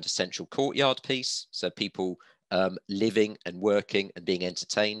around a central courtyard piece, so people living and working and being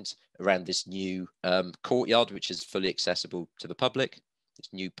entertained around this new courtyard, which is fully accessible to the public,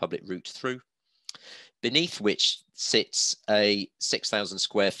 this new public route through, beneath which sits a 6,000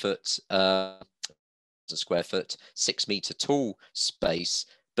 square foot 6-meter tall space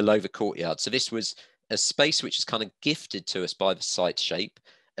below the courtyard. So this was a space which is kind of gifted to us by the site shape,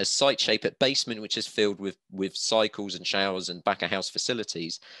 a site shape at basement which is filled with cycles and showers and back of house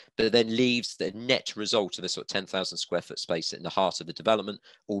facilities, but then leaves the net result of a sort of 10,000 square foot space in the heart of the development,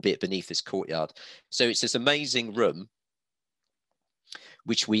 albeit beneath this courtyard. So it's this amazing room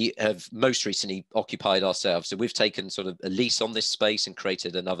which we have most recently occupied ourselves. So we've taken sort of a lease on this space and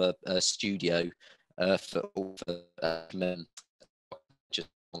created another studio for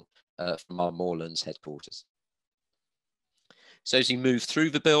from our Moorlands headquarters. So as you move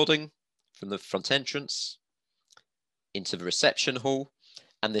through the building from the front entrance into the reception hall,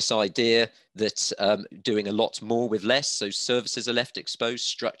 and this idea that doing a lot more with less, so services are left exposed,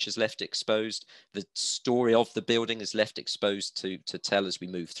 structures left exposed, the story of the building is left exposed to tell as we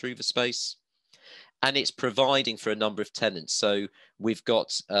move through the space. And it's providing for a number of tenants. So we've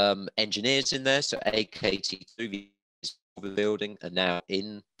got engineers in there, so AKT through the building are now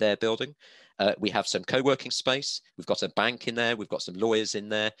in their building. We have some co-working space. We've got a bank in there. We've got some lawyers in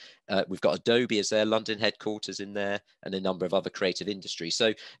there. We've got Adobe as their London headquarters in there, and a number of other creative industries.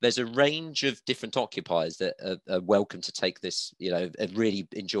 So there's a range of different occupiers that are welcome to take this, you know, have really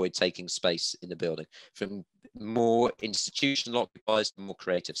enjoyed taking space in the building, from more institutional occupiers to more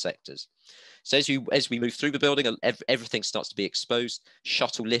creative sectors. So as we move through the building, everything starts to be exposed.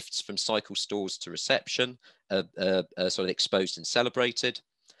 Shuttle lifts from cycle stores to reception are sort of exposed and celebrated.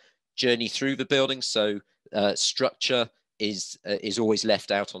 Journey through the building, so structure is always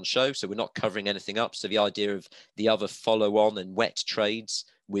left out on show, so we're not covering anything up. So the idea of the other follow-on and wet trades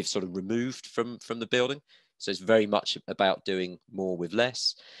we've sort of removed from the building. So it's very much about doing more with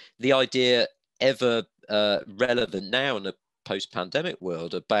less. The idea, ever relevant now in a post-pandemic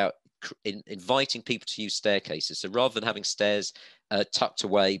world, about inviting people to use staircases. So rather than having stairs tucked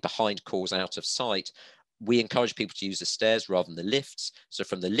away behind cores out of sight, we encourage people to use the stairs rather than the lifts. So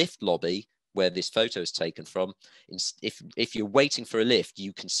from the lift lobby, where this photo is taken from, if you're waiting for a lift,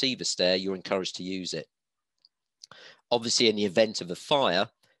 you can see the stair, you're encouraged to use it. Obviously, in the event of a fire,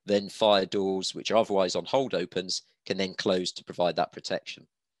 then fire doors, which are otherwise on hold opens, can then close to provide that protection.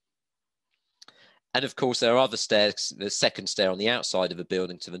 And of course, there are other stairs, the second stair on the outside of the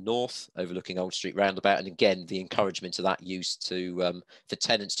building to the north, overlooking Old Street Roundabout. And again, the encouragement of that use to for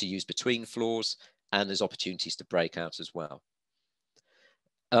tenants to use between floors, and there's opportunities to break out as well.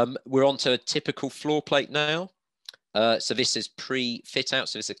 We're on to a typical floor plate now. So this is pre-fit out,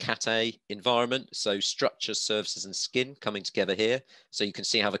 so it's a Cat A environment. So structure, services and skin coming together here. So you can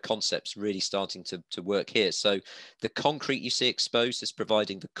see how the concept's really starting to work here. So the concrete you see exposed is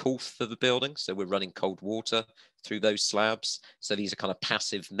providing the coolth for the building. So we're running cold water through those slabs. So these are kind of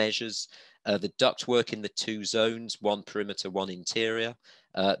passive measures. The ductwork in the two zones, one perimeter, one interior.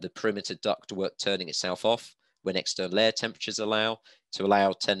 The perimeter ductwork turning itself off when external air temperatures allow, to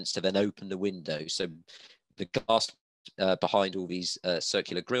allow tenants to then open the window. So the glass behind all these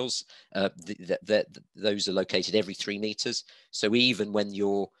circular grills, those are located every 3 meters. So even when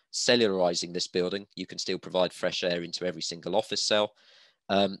you're cellularizing this building, you can still provide fresh air into every single office cell.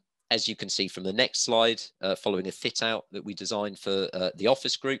 As you can see from the next slide, following a fit out that we designed for the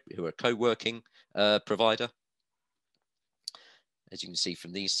office group, who are a co-working provider. As you can see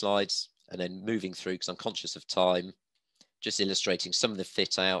from these slides, and then moving through, because I'm conscious of time, just illustrating some of the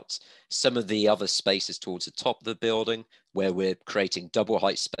fit out, some of the other spaces towards the top of the building, where we're creating double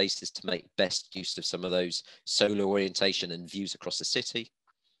height spaces to make best use of some of those solar orientation and views across the city.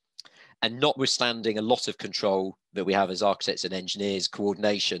 And notwithstanding a lot of control that we have as architects and engineers,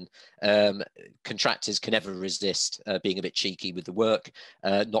 coordination, contractors can never resist being a bit cheeky with the work,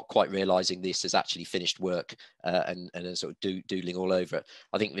 not quite realizing this is actually finished work, and sort of doodling all over it.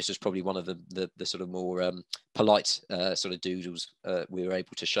 I think this was probably one of the sort of more polite sort of doodles we were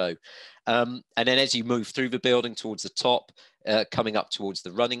able to show. And then as you move through the building towards the top, coming up towards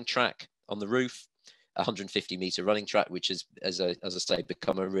the running track on the roof, 150-meter running track, which is, as I say,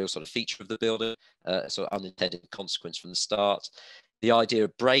 become a real sort of feature of the building, sort of unintended consequence from the start. The idea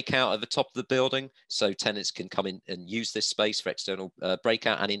of breakout at the top of the building, so tenants can come in and use this space for external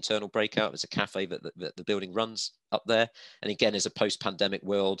breakout and internal breakout. There's a cafe that the building runs up there. And again, as a post-pandemic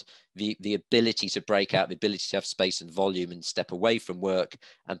world, the ability to break out, the ability to have space and volume and step away from work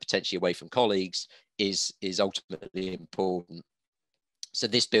and potentially away from colleagues is ultimately important. So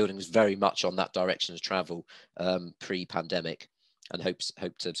this building is very much on that direction of travel pre-pandemic, and hope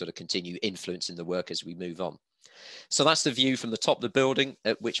to sort of continue influencing the work as we move on. So that's the view from the top of the building,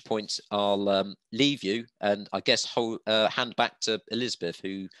 at which point I'll leave you and I guess hand back to Elizabeth,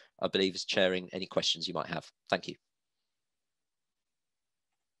 who I believe is chairing any questions you might have. Thank you.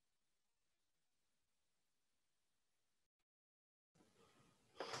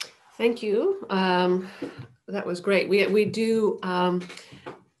 Thank you. That was great. We do. I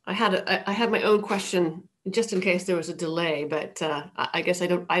had my own question just in case there was a delay, but I guess I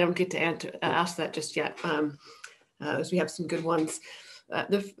don't get to ask that just yet, as we have some good ones.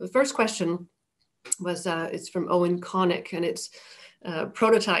 The first question was it's from Owen Connick, and it's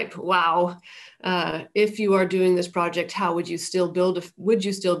prototype. Wow. If you are doing this project, how would you still build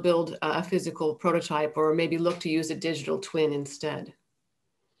a physical prototype, or maybe look to use a digital twin instead?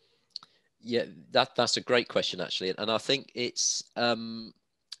 Yeah, that's a great question, actually. And I think it's,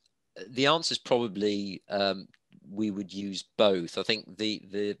 the answer is probably we would use both. I think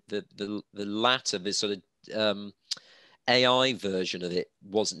the latter, the sort of AI version of it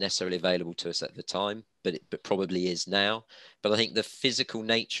wasn't necessarily available to us at the time, but probably is now. But I think the physical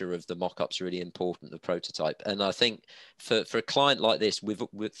nature of the mock-up's really important, the prototype. And I think for a client like this,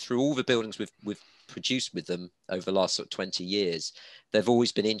 through all the buildings we've produced with them over the last sort of 20 years, they've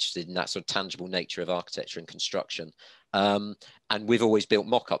always been interested in that sort of tangible nature of architecture and construction. And we've always built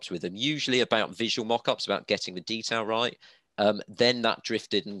mock-ups with them, usually about visual mock-ups, about getting the detail right. Then that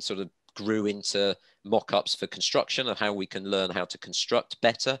drifted and sort of grew into mock-ups for construction and how we can learn how to construct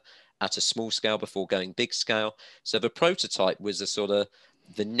better at a small scale before going big scale. So the prototype was a sort of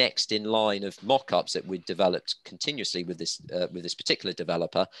the next in line of mock-ups that we'd developed continuously with this particular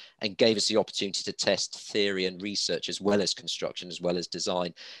developer, and gave us the opportunity to test theory and research as well as construction, as well as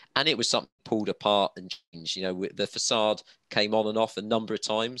design. And it was something pulled apart and changed. You know, the facade came on and off a number of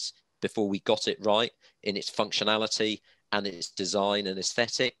times before we got it right in its functionality and its design and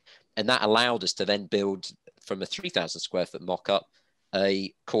aesthetic. And that allowed us to then build from a 3,000 square foot mock-up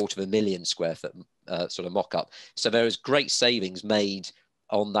a 250,000 square foot sort of mock-up. So there was great savings made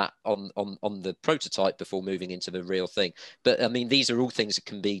on that, on the prototype before moving into the real thing. But I mean, these are all things that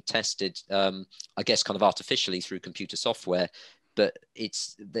can be tested, I guess, kind of artificially through computer software. But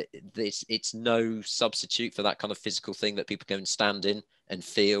it's no substitute for that kind of physical thing that people go and stand in and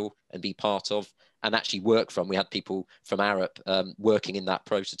feel and be part of and actually work from. We had people from Arup working in that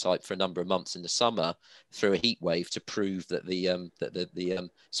prototype for a number of months in the summer through a heat wave to prove that the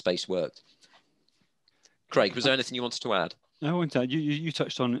space worked. Craig, was there anything you wanted to add? I want to add, you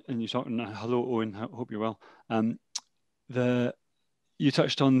touched on, and you talked on, hello Owen, hope you're well. You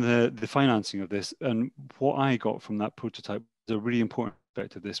touched on the financing of this, and what I got from that prototype, the really important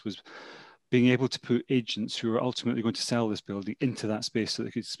aspect of this was being able to put agents who are ultimately going to sell this building into that space so they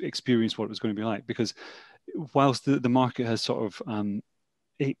could experience what it was going to be like. Because whilst the market has sort of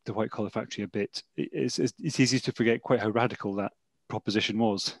aped the white collar factory a bit, it's easy to forget quite how radical that proposition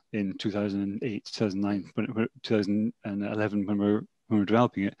was in 2008, 2009, 2011 when we were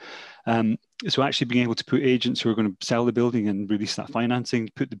developing it. So actually being able to put agents who are going to sell the building and release that financing,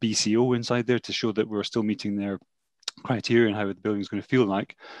 put the BCO inside there to show that we're still meeting their criteria and how the building is going to feel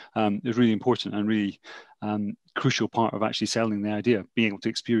like, is really important and really crucial part of actually selling the idea, being able to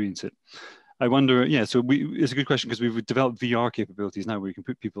experience it. I wonder, yeah, so it's a good question because we've developed VR capabilities now where you can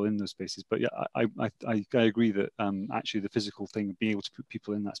put people in those spaces. But yeah, I agree that actually the physical thing, being able to put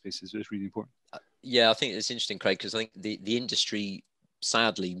people in that space is really important. Yeah, I think it's interesting, Craig, because I think the industry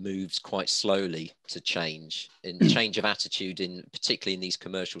sadly moves quite slowly to change of attitude particularly in these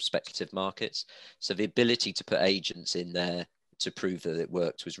commercial speculative markets. So the ability to put agents in there to prove that it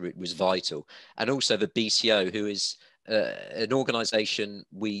worked was vital. And also the BCO, who is an organization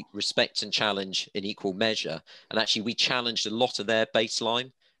we respect and challenge in equal measure. And actually we challenged a lot of their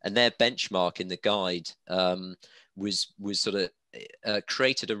baseline and their benchmark in the guide was sort of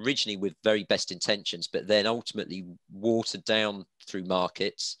created originally with very best intentions, but then ultimately watered down through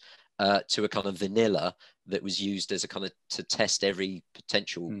markets to a kind of vanilla that was used as a kind of to test every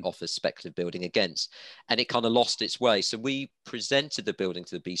potential office speculative building against, and it kind of lost its way. So we presented the building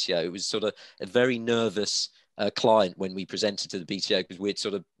to the BCO. It was sort of a very nervous client when we presented to the BCO,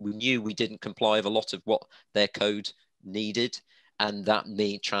 because we knew we didn't comply with a lot of what their code needed. And that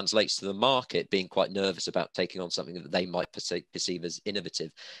translates to the market being quite nervous about taking on something that they might perceive as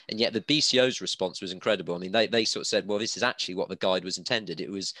innovative. And yet the BCO's response was incredible. I mean, they sort of said, well, this is actually what the guide was intended.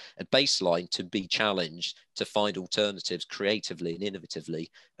 It was a baseline to be challenged, to find alternatives creatively and innovatively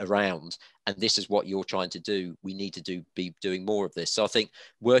around. And this is what you're trying to do. We need to be doing more of this. So I think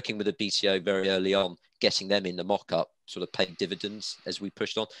working with the BCO very early on, getting them in the mock-up sort of paid dividends as we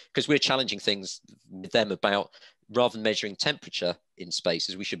pushed on, because we're challenging things with them about, rather than measuring temperature in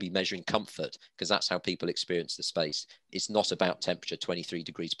spaces, we should be measuring comfort, because that's how people experience the space. It's not about temperature 23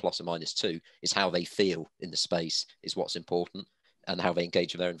 degrees plus or minus 2. It's how they feel in the space is what's important, and how they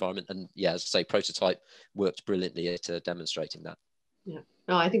engage with their environment. And yeah, as I say, prototype worked brilliantly at demonstrating that. Yeah,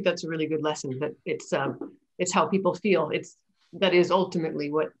 no, I think that's a really good lesson, that it's how people feel. That is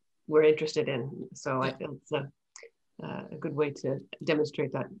ultimately what we're interested in. So I feel it's a good way to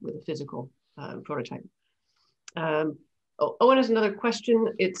demonstrate that with a physical prototype. Owen has another question.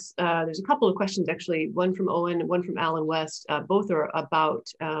 There's a couple of questions actually, one from Owen and one from Alan West. Both are about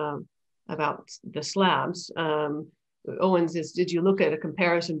the slabs. Owen's is, did you look at a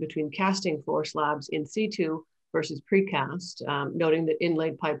comparison between casting floor slabs in situ versus precast, noting that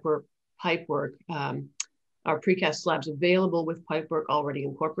inlaid pipework, are precast slabs available with pipework already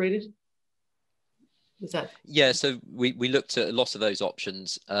incorporated? Yeah, so we looked at a lot of those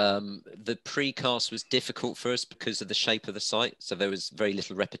options. The precast was difficult for us because of the shape of the site. So there was very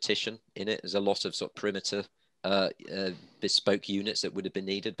little repetition in it. There's a lot of sort of perimeter bespoke units that would have been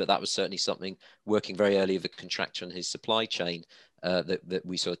needed, but that was certainly something working very early with the contractor and his supply chain that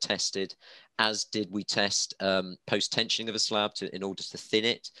we sort of tested, as did we test post-tensioning of a slab in order to thin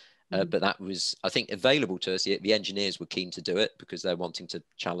it. But that was, I think, available to us. The engineers were keen to do it because they're wanting to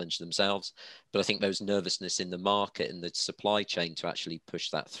challenge themselves. But I think there was nervousness in the market and the supply chain to actually push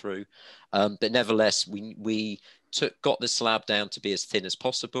that through. But nevertheless, we got the slab down to be as thin as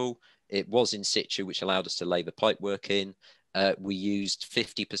possible. It was in situ, which allowed us to lay the pipework in. We used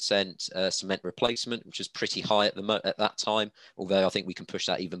 50% cement replacement, which was pretty high at that time, although I think we can push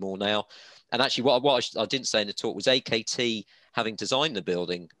that even more now. And actually, what I didn't say in the talk was AKT, having designed the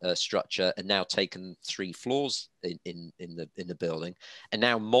building structure and now taken 3 floors in the building, and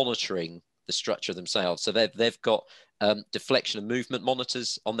now monitoring the structure themselves. So they've got deflection and movement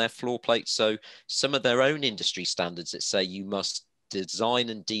monitors on their floor plates. So some of their own industry standards that say you must design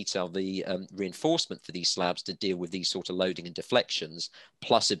and detail the reinforcement for these slabs to deal with these sort of loading and deflections,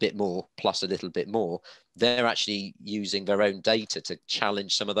 plus a bit more, plus a little bit more. They're actually using their own data to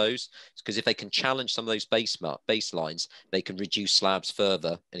challenge some of those, because if they can challenge some of those baselines, they can reduce slabs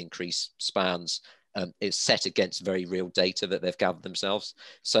further and increase spans. It's set against very real data that they've gathered themselves.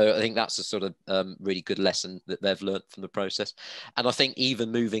 So I think that's a sort of really good lesson that they've learned from the process. And I think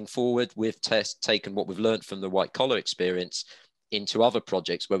even moving forward, we've taken what we've learned from the white collar experience into other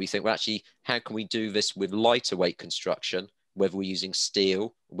projects where we think, well, actually, how can we do this with lighter weight construction, whether we're using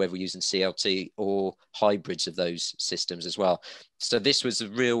steel, whether we're using CLT, or hybrids of those systems as well. So this was a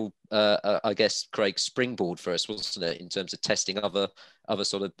real, I guess, Craig, springboard for us, wasn't it, in terms of testing other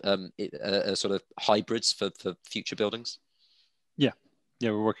sort of hybrids for future buildings? Yeah,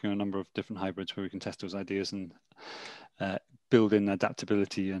 we're working on a number of different hybrids where we can test those ideas and build in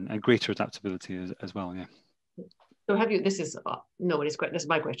adaptability and greater adaptability as well. Yeah. So have you, this is nobody's question, this is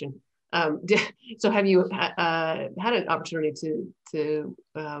my question. So have you had an opportunity to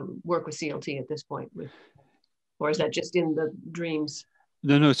work with CLT at this point, or is that just in the dreams?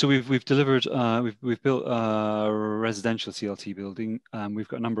 No. So we've delivered, we've built a residential CLT building. We've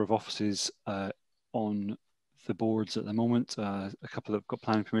got a number of offices on the boards at the moment. A couple have got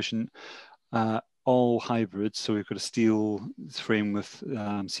planning permission. All hybrids, so we've got a steel frame with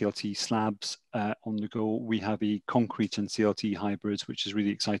CLT slabs on the go. We have a concrete and CLT hybrids, which is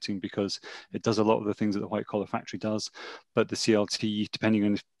really exciting because it does a lot of the things that the white collar factory does, but the CLT, depending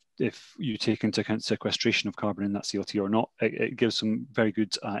on if you take into account sequestration of carbon in that CLT or not, it gives some very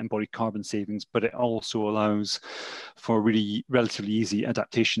good embodied carbon savings, but it also allows for really relatively easy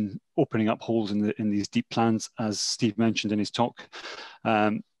adaptation, opening up holes in these deep plans, as Steve mentioned in his talk.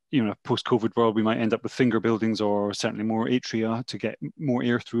 you know, post-COVID world, we might end up with finger buildings or certainly more atria to get more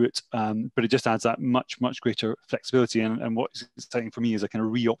air through it. But it just adds that much greater flexibility. And what is exciting for me is a kind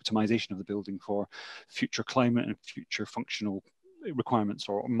of re-optimization of the building for future climate and future functional requirements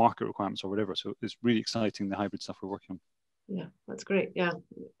or market requirements or whatever. So it's really exciting, the hybrid stuff we're working on. Yeah, that's great. Yeah,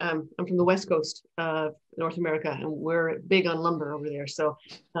 I'm from the West Coast of North America, and we're big on lumber over there. So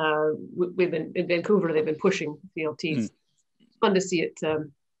we've been in Vancouver. They've been pushing CLTs. It's fun to see it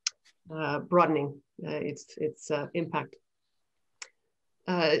broadening its impact.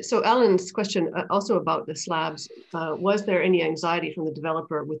 So Alan's question also about the slabs: was there any anxiety from the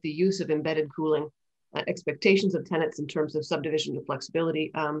developer with the use of embedded cooling, expectations of tenants in terms of subdivision and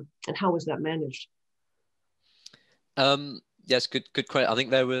flexibility, and how was that managed? Yes, good question. I think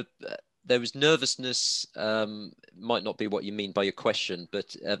there was nervousness, might not be what you mean by your question,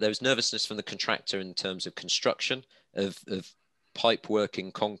 but there was nervousness from the contractor in terms of construction of pipe work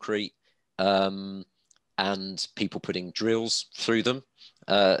in concrete, and people putting drills through them,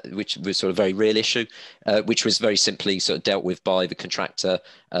 which was sort of a very real issue, which was very simply sort of dealt with by the contractor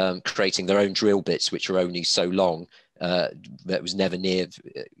creating their own drill bits, which are only so long. That was never near,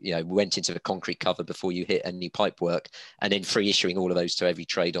 you know, went into the concrete cover before you hit any pipe work, and then free issuing all of those to every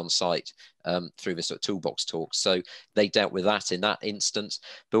trade on site through the sort of toolbox talks. So they dealt with that in that instance.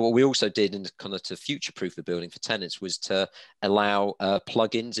 But what we also did, in kind of to future-proof the building for tenants, was to allow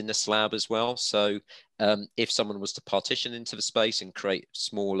plugins in the slab as well. So if someone was to partition into the space and create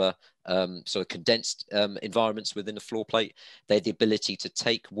smaller sort of condensed environments within the floor plate, they had the ability to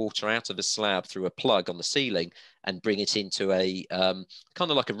take water out of a slab through a plug on the ceiling and bring it into a kind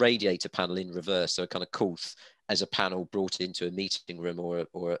of like a radiator panel in reverse, so a kind of coolth as a panel brought into a meeting room or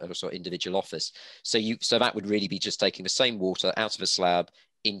a sort of individual office. So that would really be just taking the same water out of a slab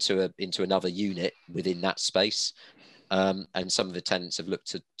into another unit within that space. And some of the tenants have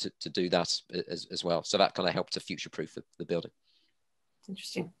looked to do that as well. So that kind of helped to future-proof the building.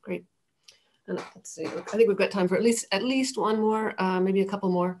 Interesting, great. And let's see, I think we've got time for at least one more, maybe a couple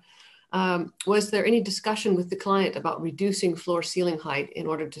more. Was there any discussion with the client about reducing floor ceiling height in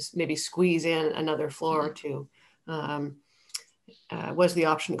order to maybe squeeze in another floor or two? Was the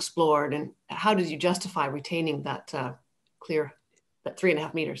option explored, and how did you justify retaining that that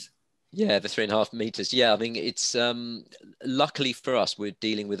 3.5 meters? Yeah, the 3.5 meters. Yeah, I mean, it's luckily for us, we're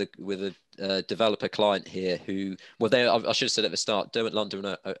dealing with a developer client here who, well, I should have said at the start, Derwent London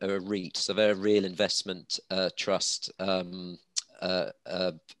are a REIT, so they're a real investment trust.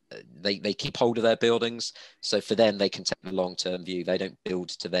 They keep hold of their buildings, so for them they can take a long-term view. They don't build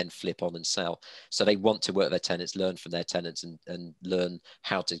to then flip on and sell, so they want to work with their tenants, learn from their tenants, and learn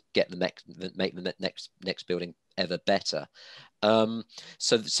how to make the next building ever better.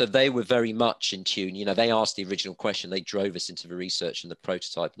 So they were very much in tune. You know, they asked the original question, they drove us into the research and the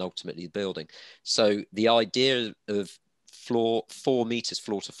prototype and ultimately the building. So the idea of 4 meters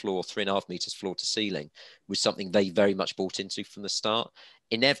floor to floor, 3.5 meters floor to ceiling was something they very much bought into from the start.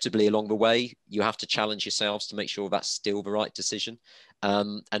 Inevitably along the way, you have to challenge yourselves to make sure that's still the right decision.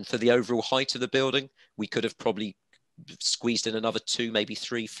 And for the overall height of the building, we could have probably squeezed in another 2, maybe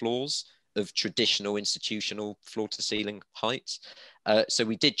 3 floors of traditional institutional floor to ceiling heights. So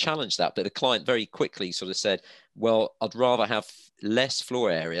we did challenge that, but the client very quickly sort of said, well, I'd rather have less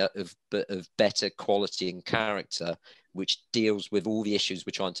floor area but of better quality and character, which deals with all the issues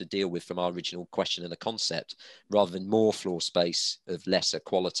we're trying to deal with from our original question and the concept, rather than more floor space of lesser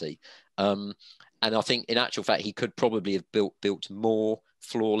quality. And I think in actual fact, he could probably have built more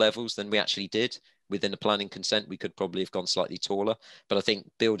floor levels than we actually did. Within the planning consent, we could probably have gone slightly taller, but I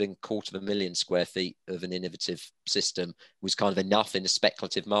think building 250,000 square feet of an innovative system was kind of enough in the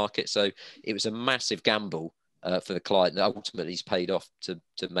speculative market. So it was a massive gamble for the client that ultimately has paid off to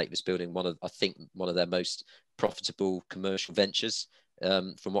make this building one of their most profitable commercial ventures.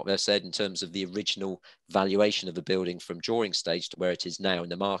 From what they've said in terms of the original valuation of the building from drawing stage to where it is now in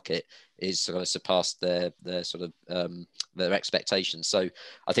the market is sort of surpassed their sort of their expectations. So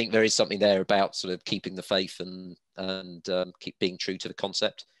I think there is something there about sort of keeping the faith and keep being true to the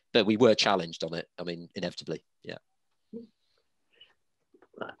concept. But we were challenged on it. I mean, inevitably, yeah.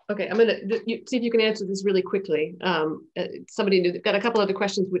 Okay, I'm going to see if you can answer this really quickly. Somebody got a couple other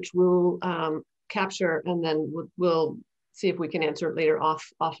questions which we'll capture, and then we'll see if we can answer it later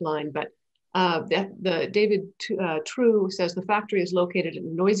offline. But the David True says the factory is located in a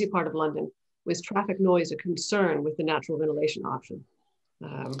noisy part of London. Was traffic noise a concern with the natural ventilation option?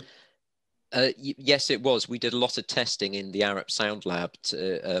 Yes, it was. We did a lot of testing in the Arup Sound Lab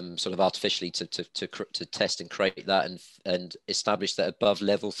to sort of artificially to test and create that and establish that above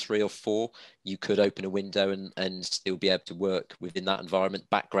level 3 or 4, you could open a window and still be able to work within that environment.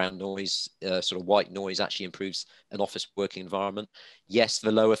 Background noise, sort of white noise, actually improves an office working environment. Yes,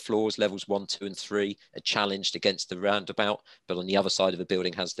 the lower floors, levels 1, 2, and 3, are challenged against the roundabout, but on the other side of the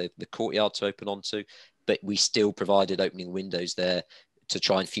building has the courtyard to open onto. But we still provided opening windows there to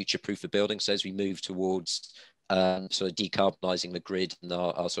try and future-proof the building. So as we move towards sort of decarbonising the grid and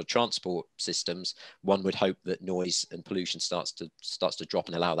our sort of transport systems, one would hope that noise and pollution starts to drop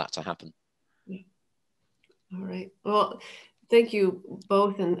and allow that to happen. Yeah. All right. Well, thank you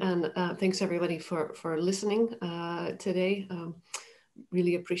both, and thanks everybody for listening today.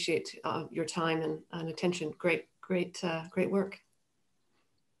 Really appreciate your time and attention. Great work.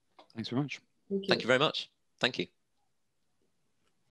 Thanks very much. Thank you very much. Thank you.